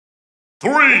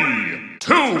3,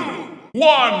 2,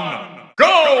 1,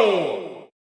 go!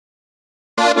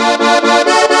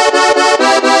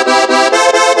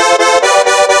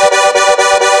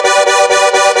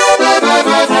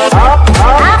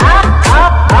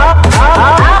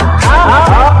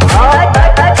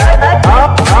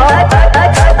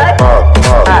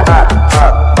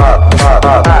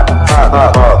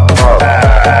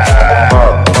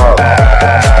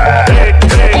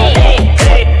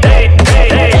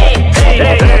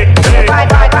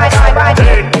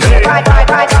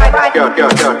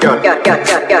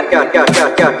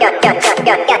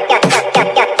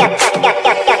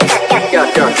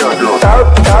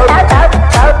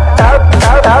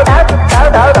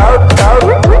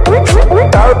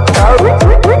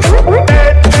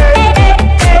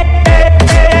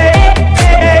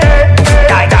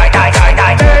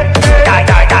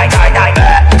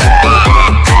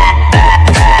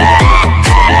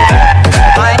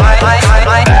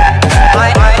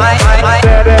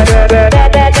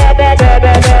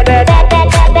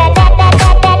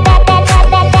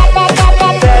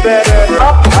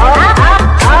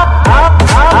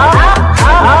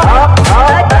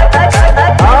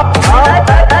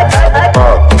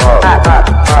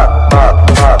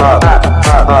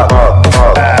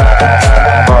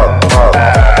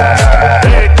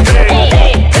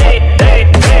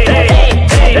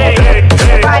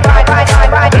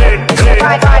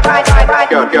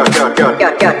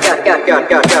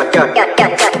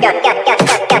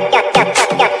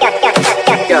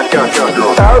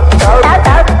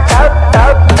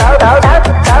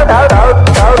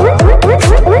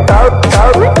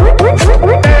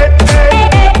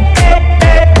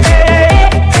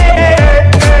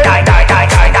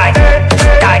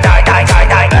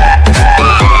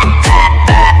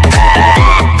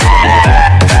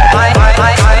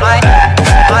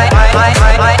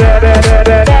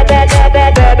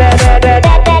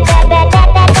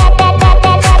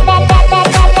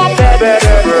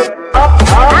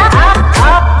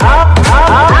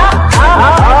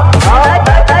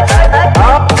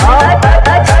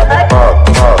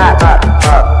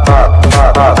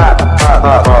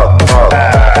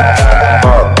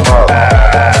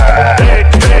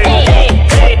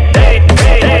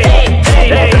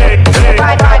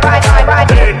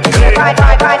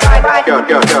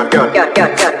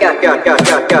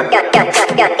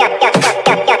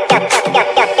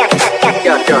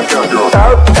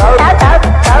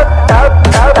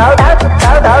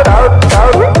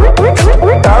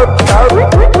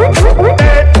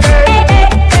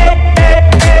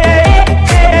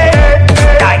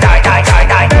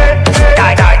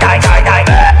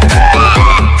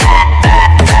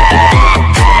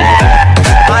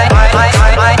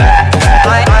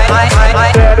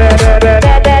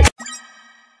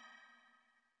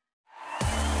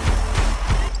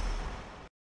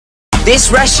 This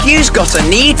rescue's got a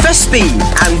need for speed,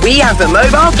 and we have the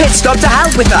mobile pit stop to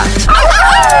help with that.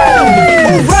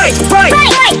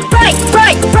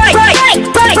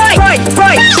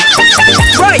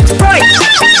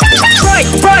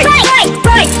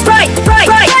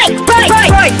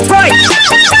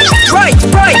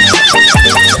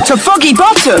 To Foggy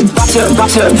Bottom. Butter,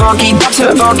 butter, foggy,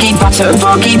 butter, foggy, butter,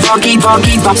 foggy, foggy,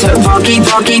 foggy, butter, foggy,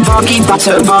 foggy, foggy,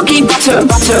 butter, foggy, butter,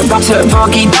 butter, butter,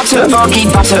 foggy, butter, foggy,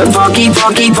 butter, foggy,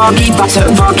 foggy, foggy,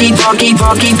 butter, foggy, foggy,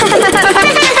 foggy.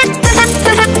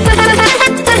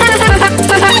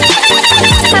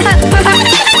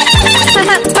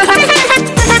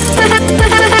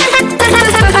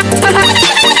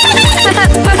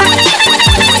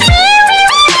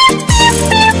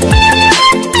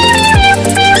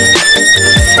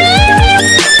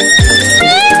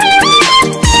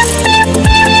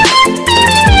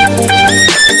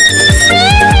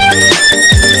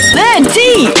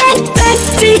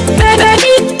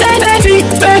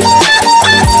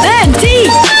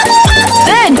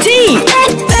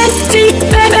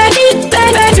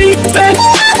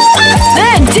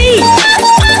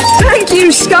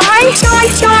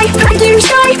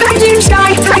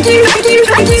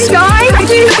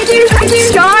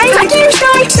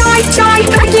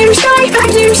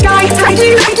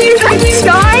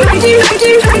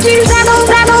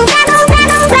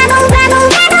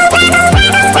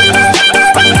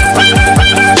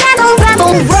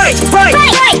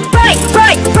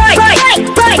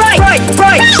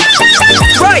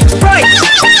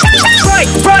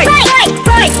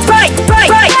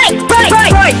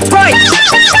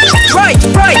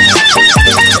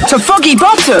 to foggy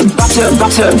bottom. Butter,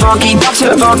 butter, foggy,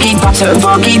 butter, foggy, butter,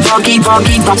 foggy, foggy,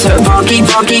 foggy, butter, foggy,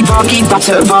 foggy, foggy,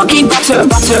 butter, foggy, butter,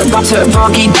 butter, butter,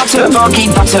 foggy, butter,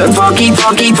 foggy, butter, foggy,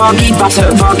 foggy, foggy,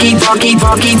 butter, foggy, foggy,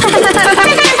 foggy.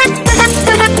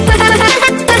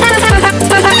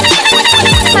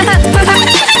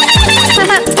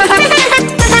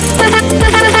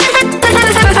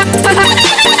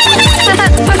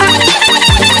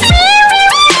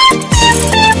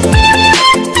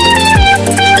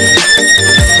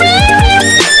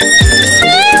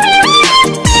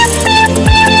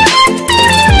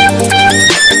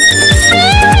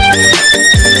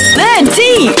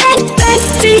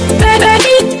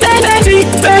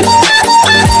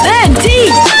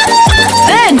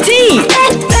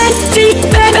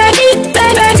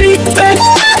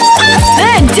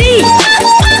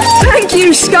 Thank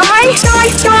you, Sky. Sky,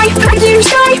 Sky. Thank you,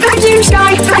 Sky. Thank you,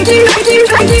 Sky. Thank you, thank you,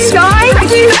 thank you, Sky.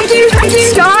 Thank you, thank you, thank you,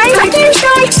 Sky. Thank you,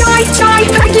 Sky, Sky, Sky.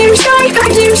 Thank you, Sky.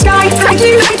 Thank you, Sky. Thank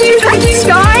you, thank you, thank you,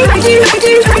 Sky. Thank you, thank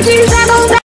you, thank you,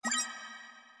 Devil.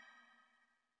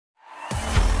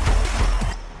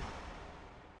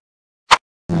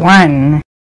 One.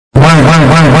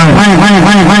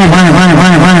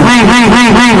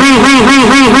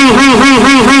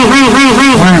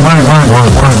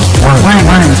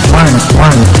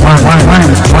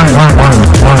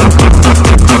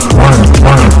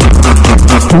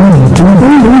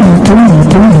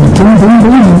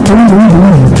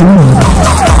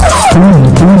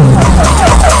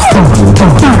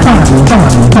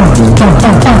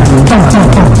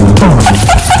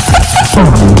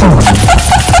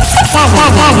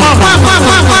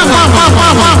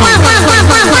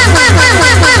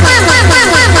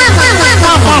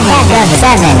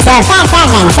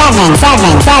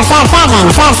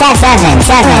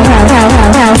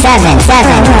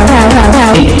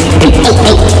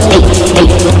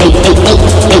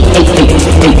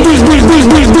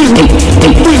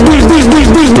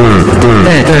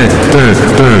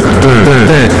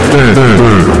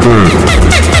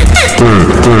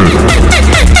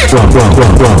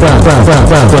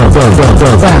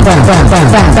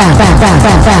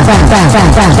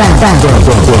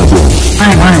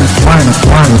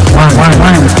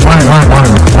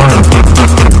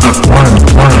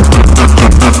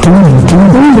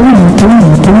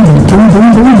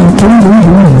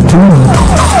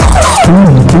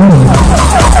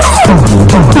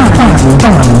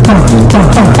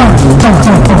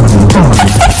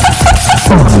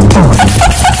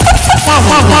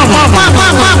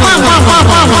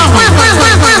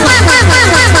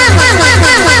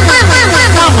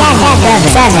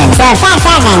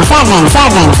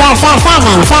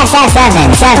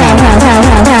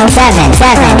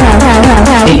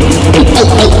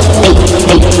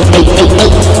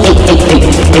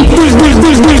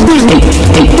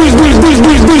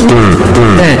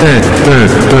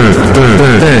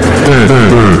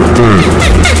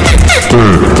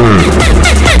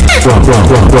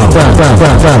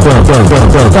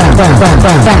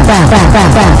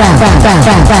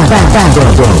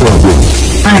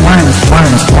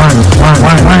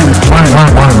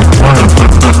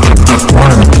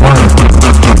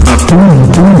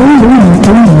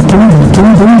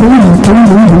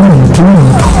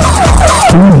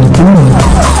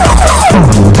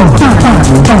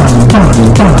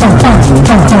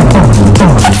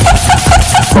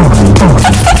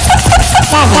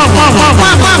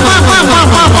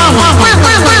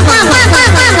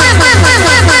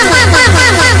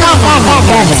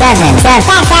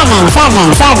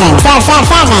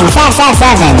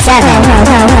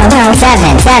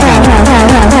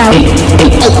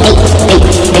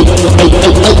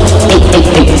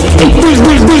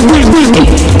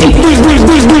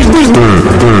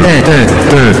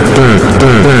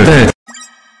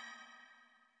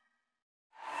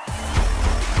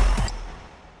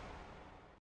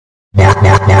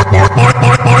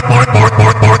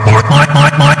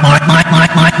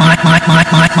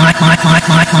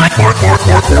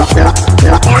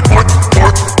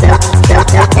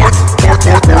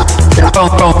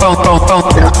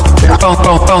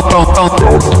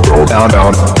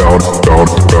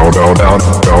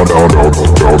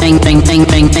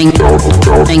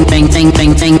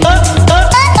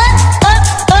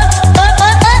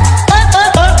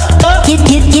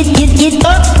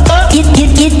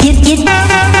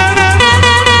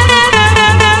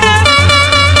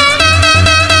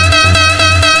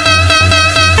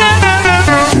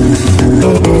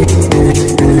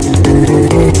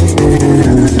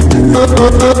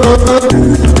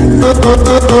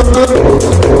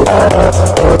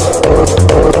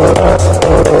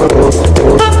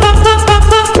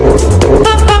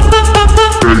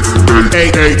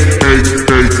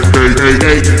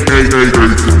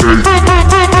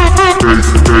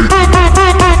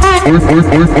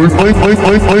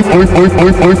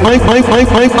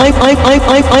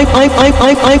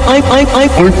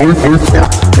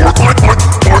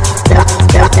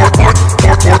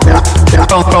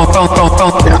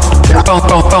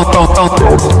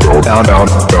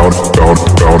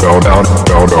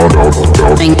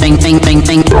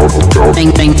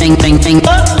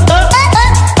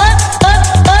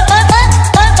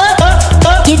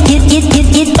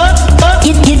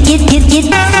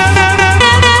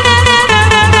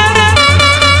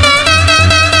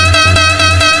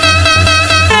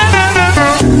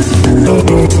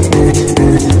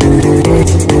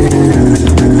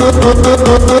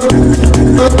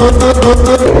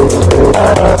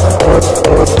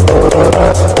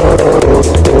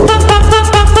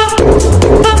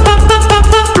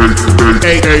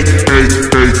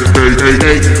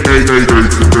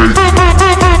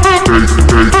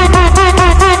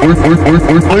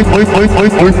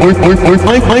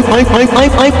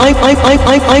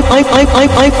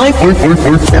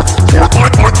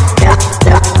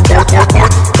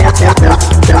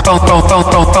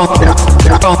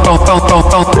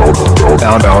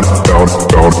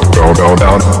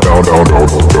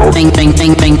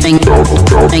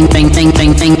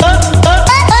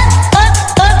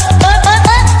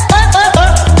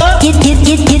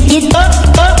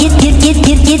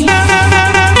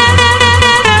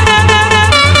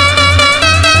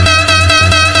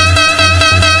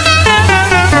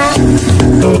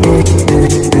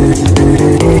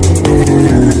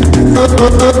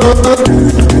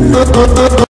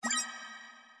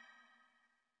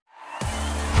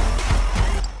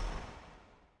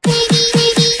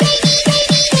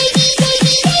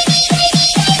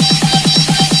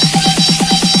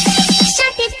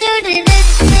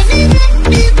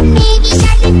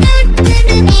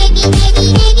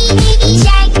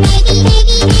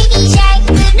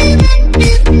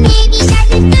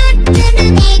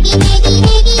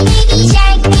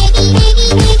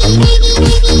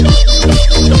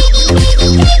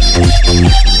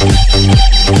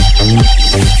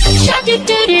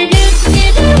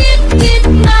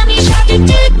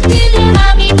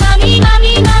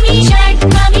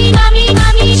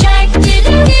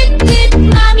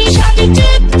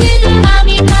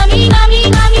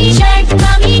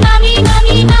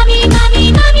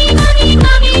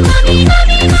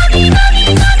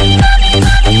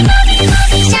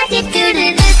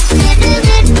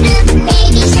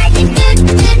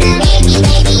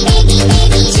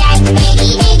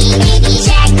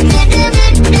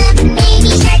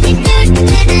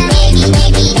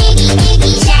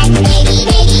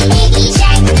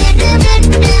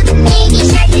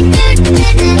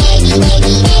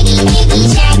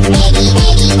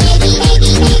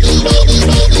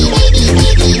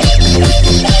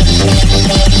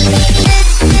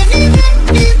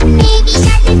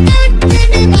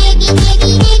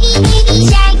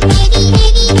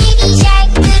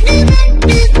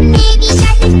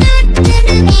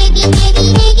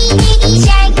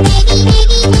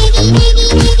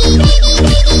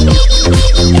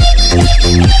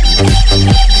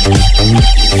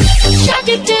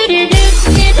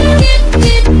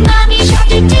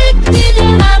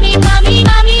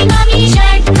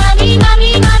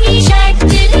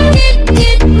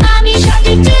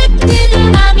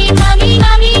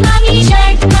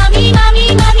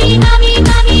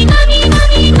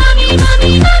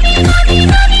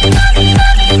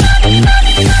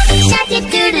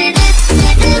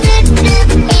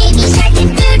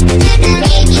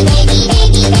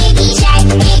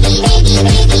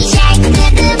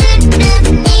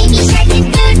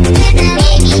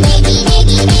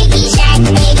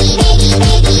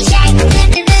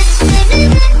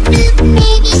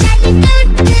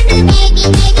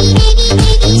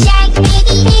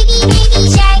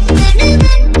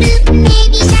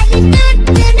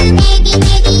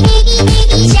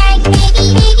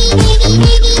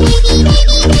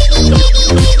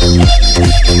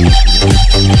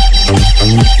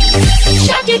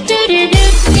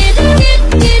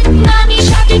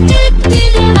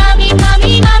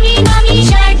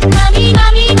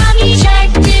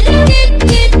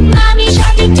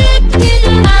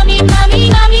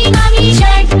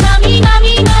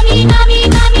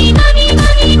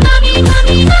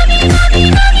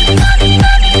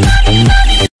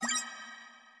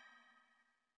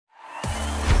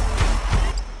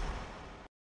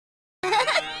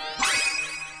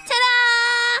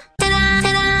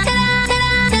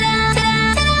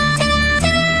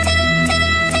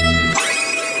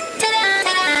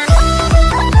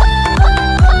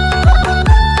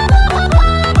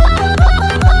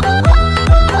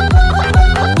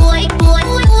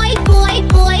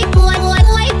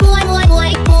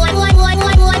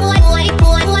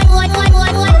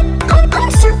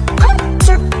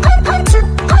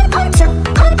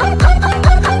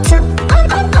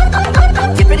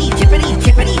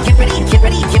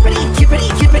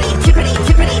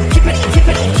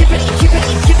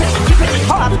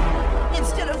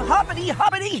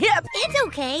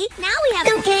 okay. Now we have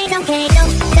okay, okay, okay,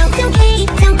 okay,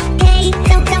 okay, okay,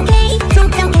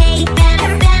 okay,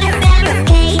 better, better, better,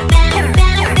 okay, better,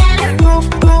 better, better,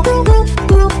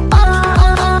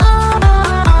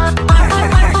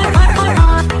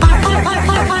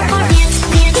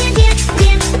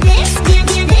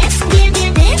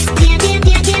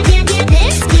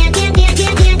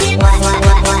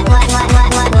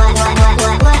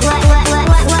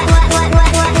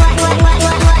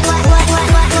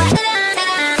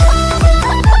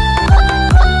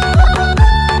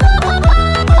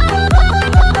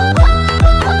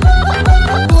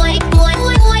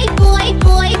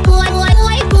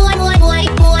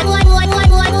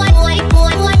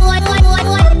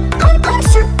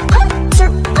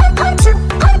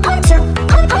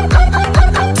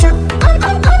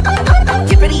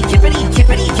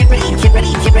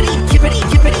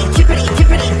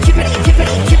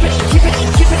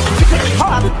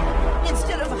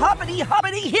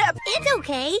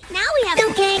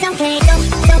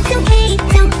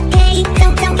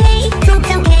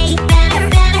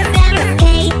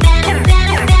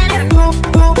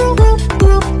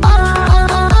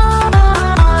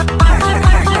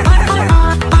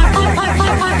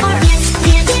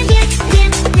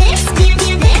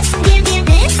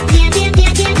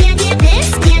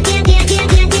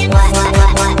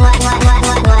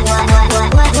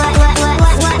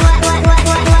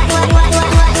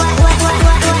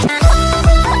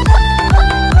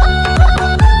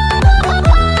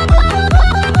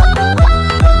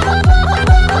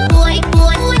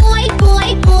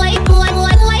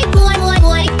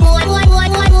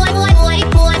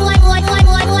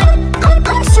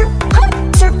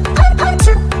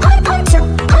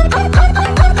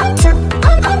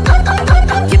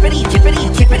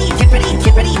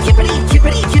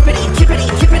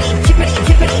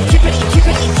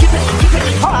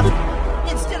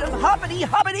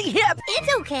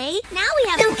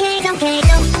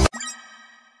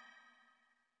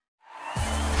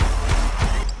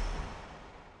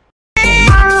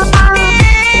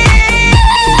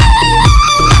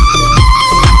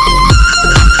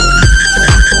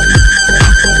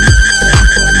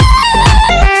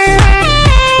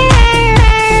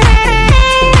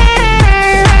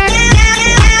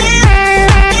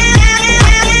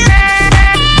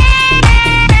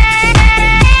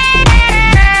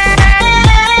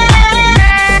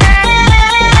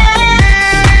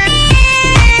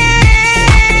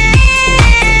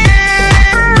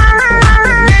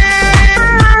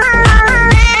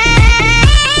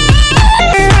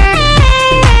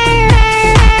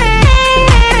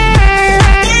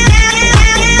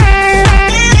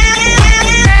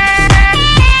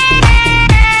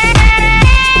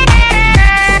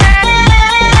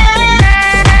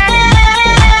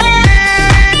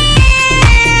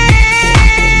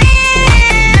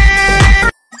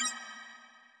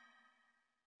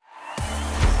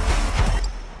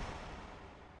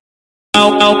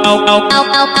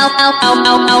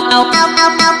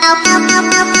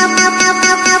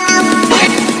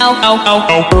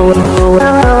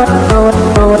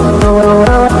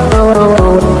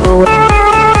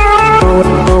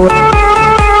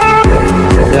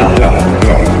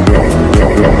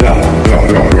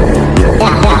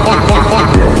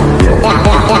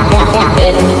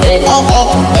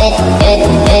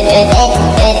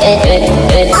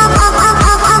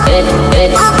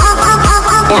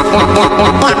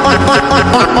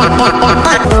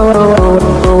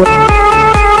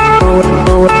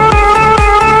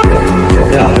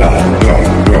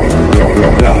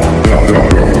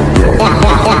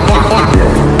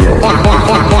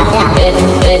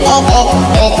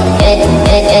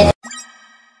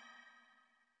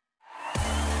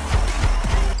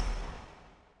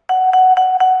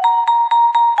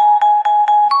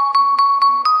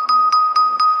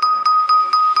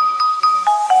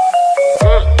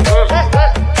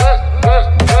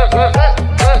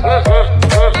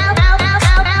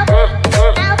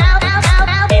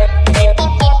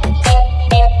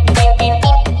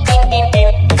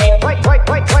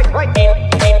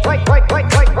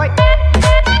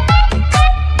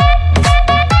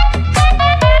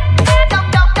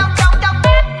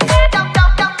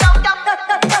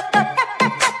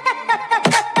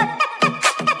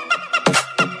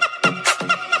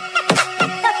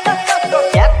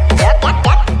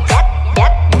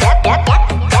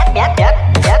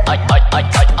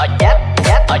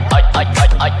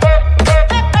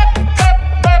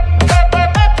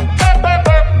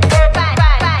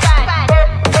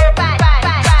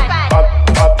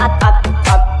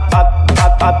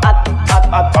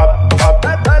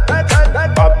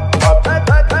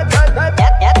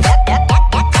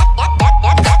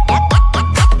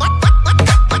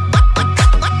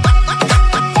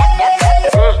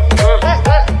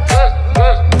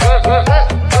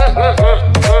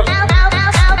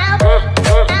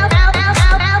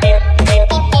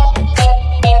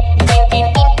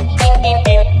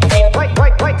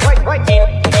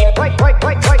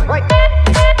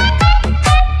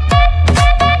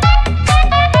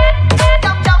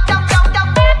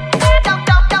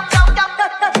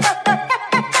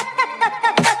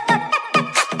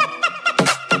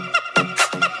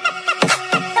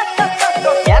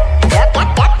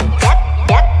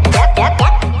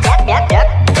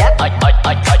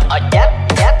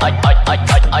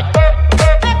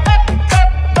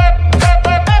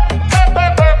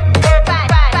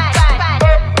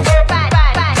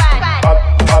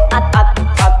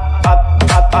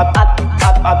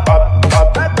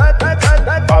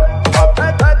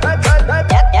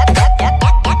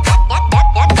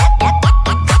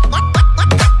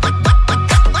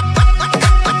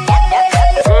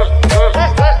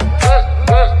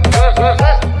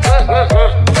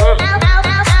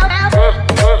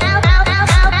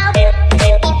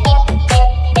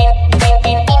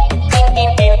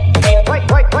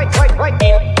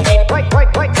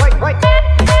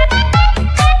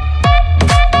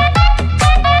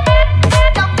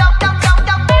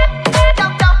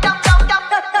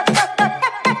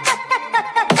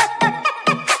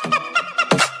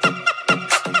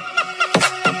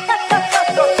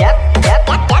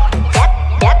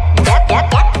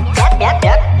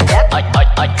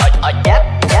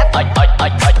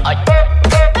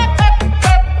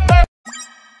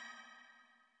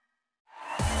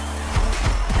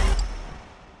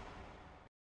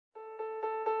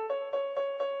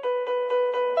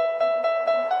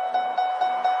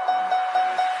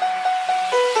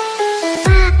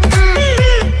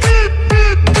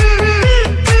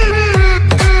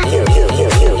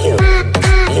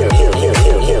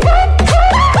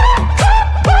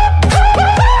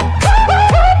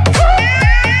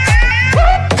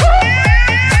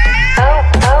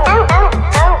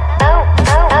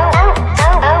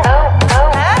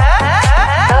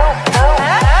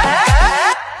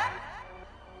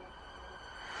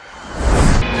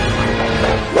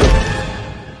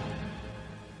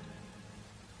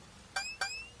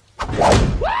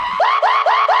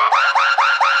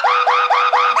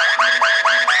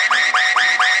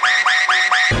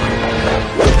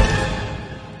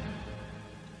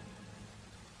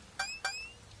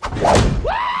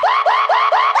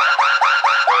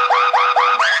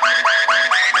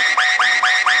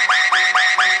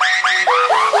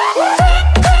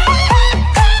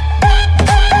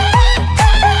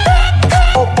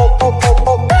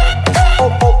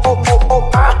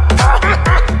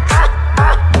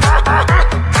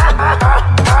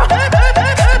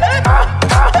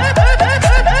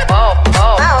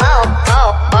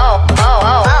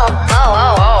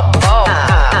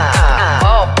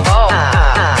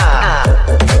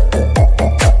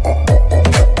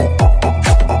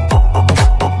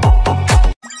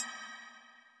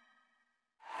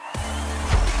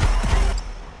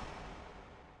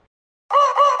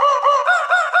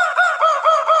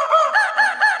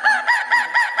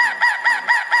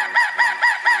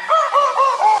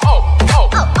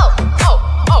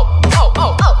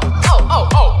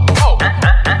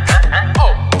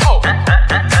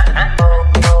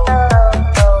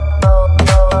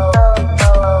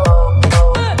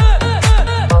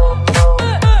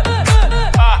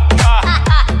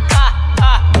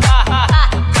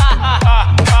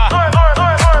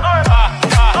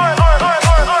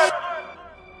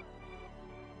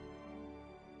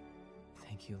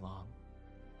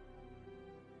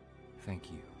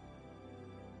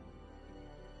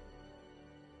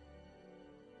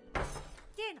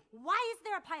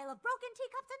 a pile of broken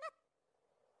teacups in the...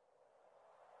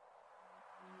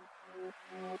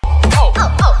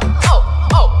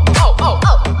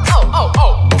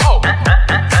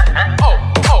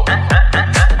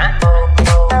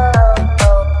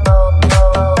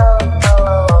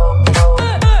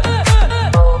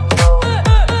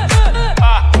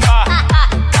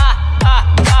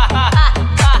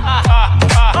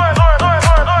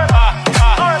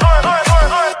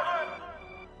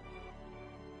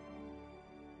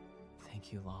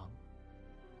 Thank you, Long.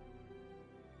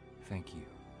 Thank you.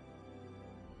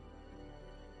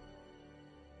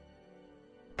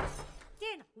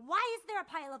 Din, why is there a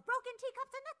pile of broken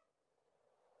teacups in the...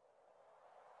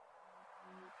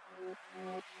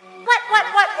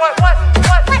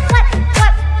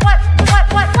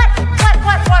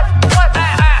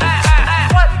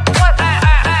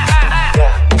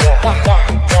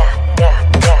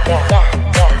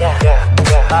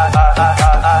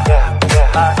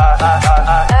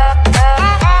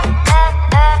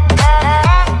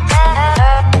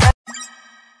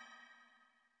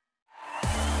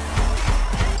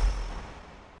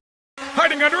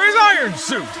 Hiding under his iron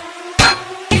suit!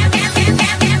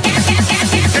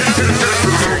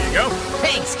 There you go.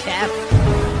 Thanks, Cap.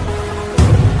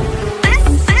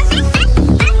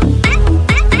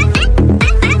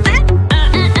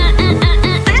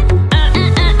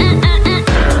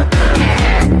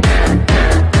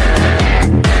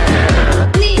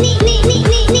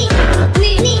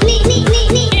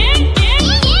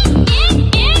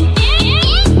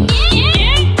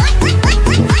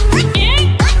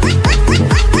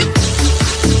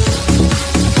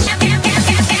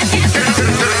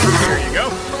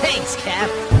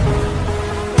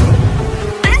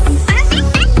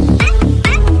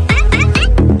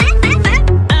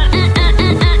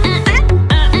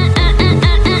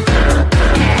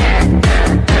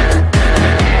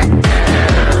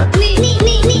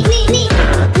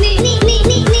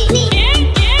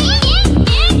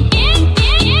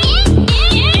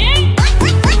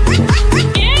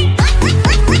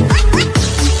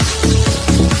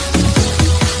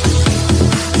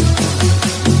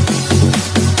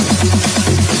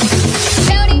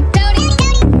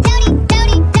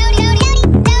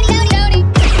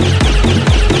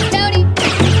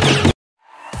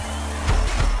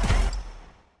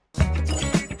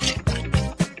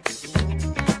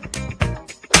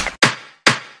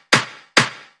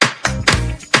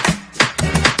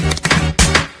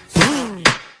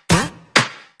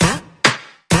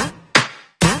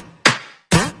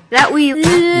 That we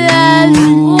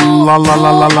La la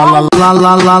la la la la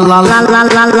la la la la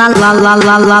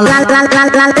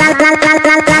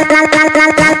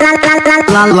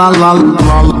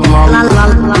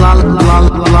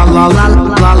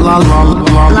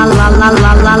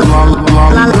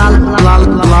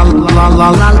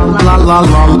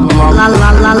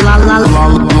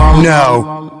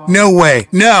No. No way.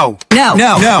 No. No.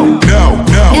 No. No. No, no,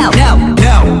 No. No. No.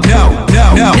 No.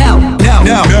 No. No.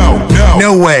 No. no, no,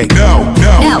 No way. no,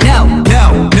 no, No. No. No.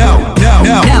 No. No.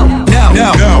 No.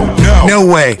 No. no, no. No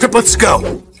way. Let's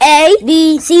go. A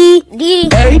B C D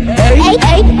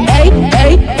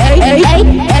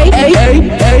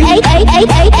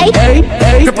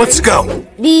Let's go.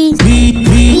 B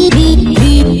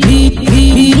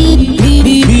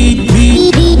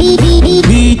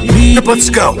Let's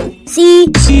go. C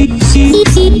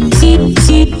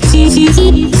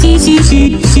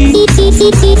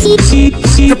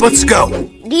Let's go.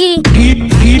 D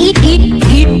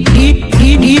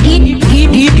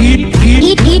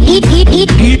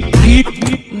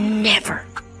Never.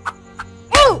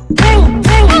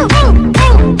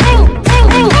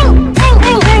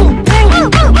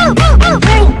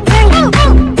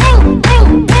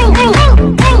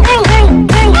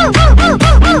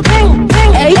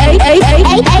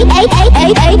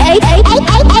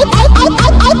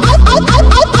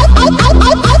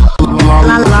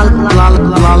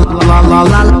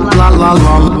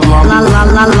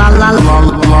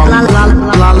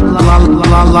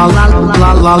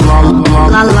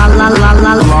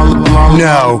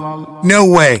 No. No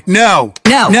way. No.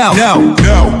 No. No. No. No, no, No. No. No.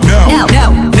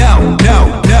 No. No.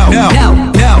 No.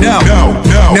 No. no,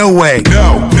 no, No way.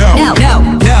 no, no, No.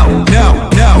 No. No. No. No.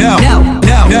 No.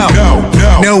 No. no,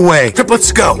 no. No way.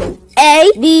 Let's go.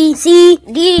 A B C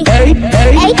D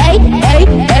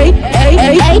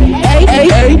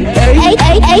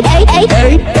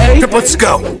Let's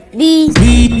go. B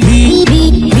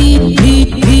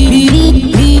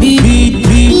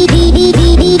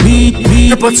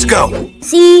Let's go.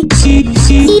 C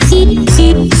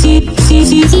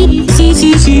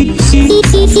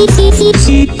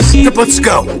Let's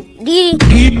go. D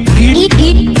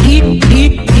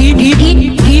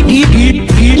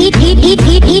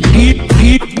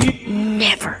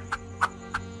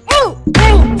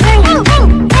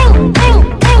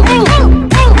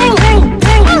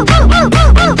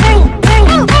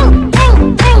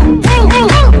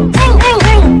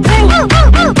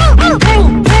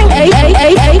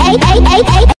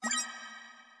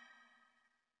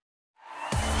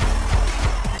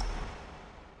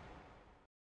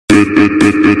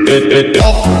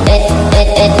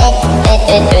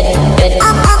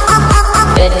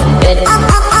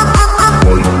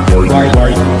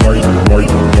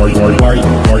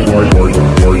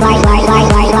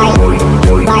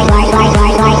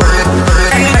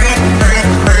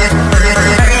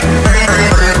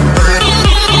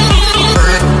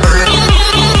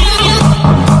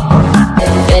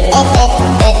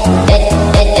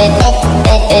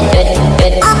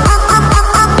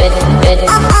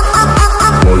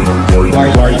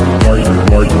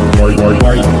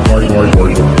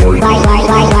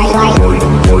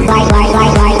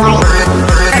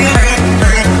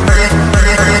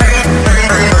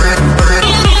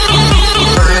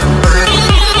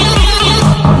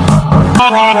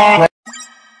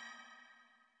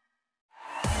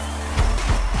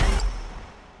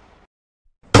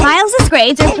Miles'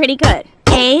 grades are pretty good.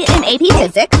 A in AP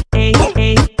Physics.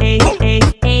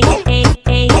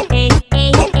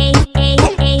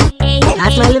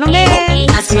 That's my little man.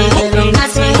 That's my little,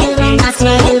 that's my little, that's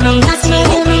my little, that's my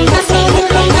little, that's my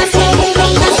little, that's my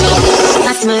little,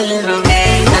 that's my little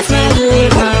man. That's my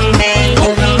little man,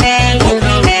 little man,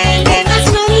 little man.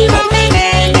 That's my little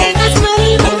man, that's my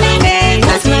little man.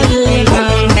 That's my little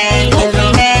man,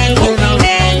 little man, little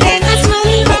man. That's my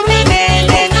little man,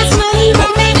 that's my little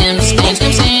man.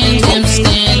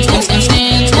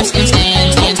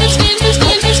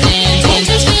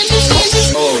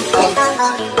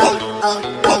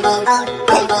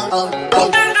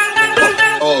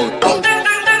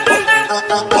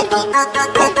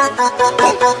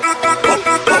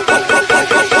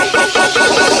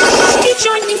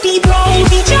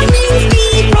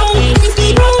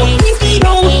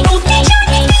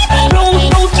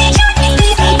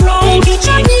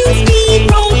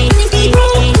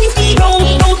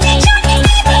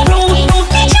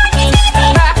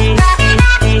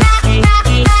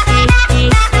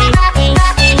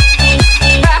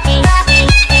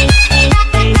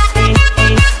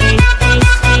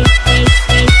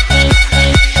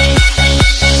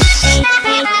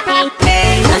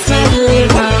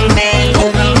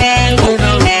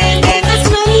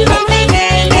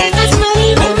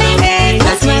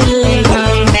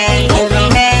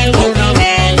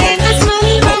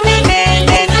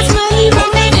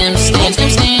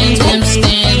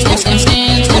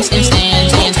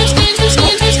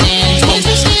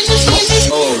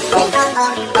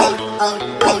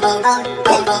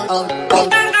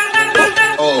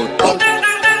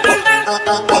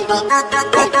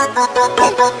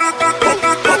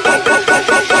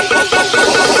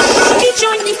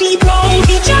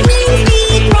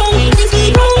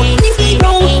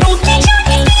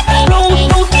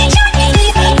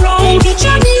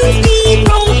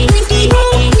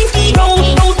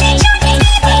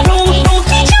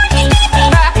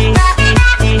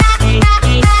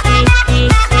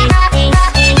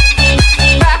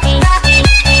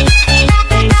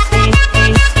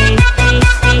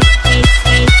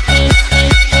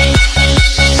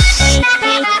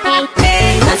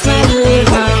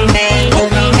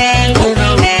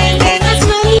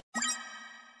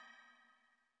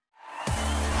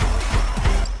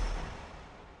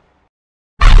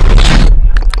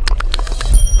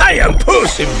 I am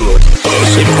Puss in Boots.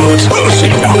 Puss in Boots. Puss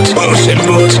in Boots. Puss in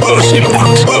Boots. Puss in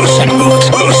Boots. Puss in Boots.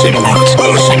 Puss in Boots.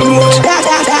 Puss in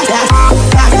Boots.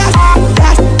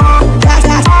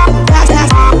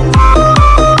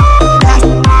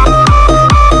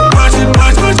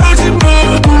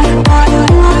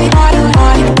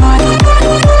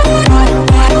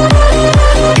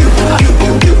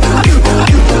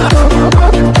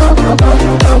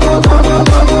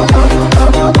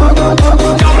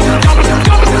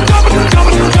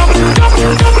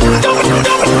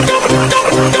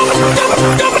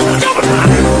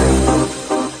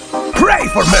 Pray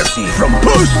for mercy from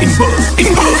Puss in Boots.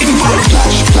 In Boots. In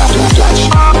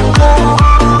Boots.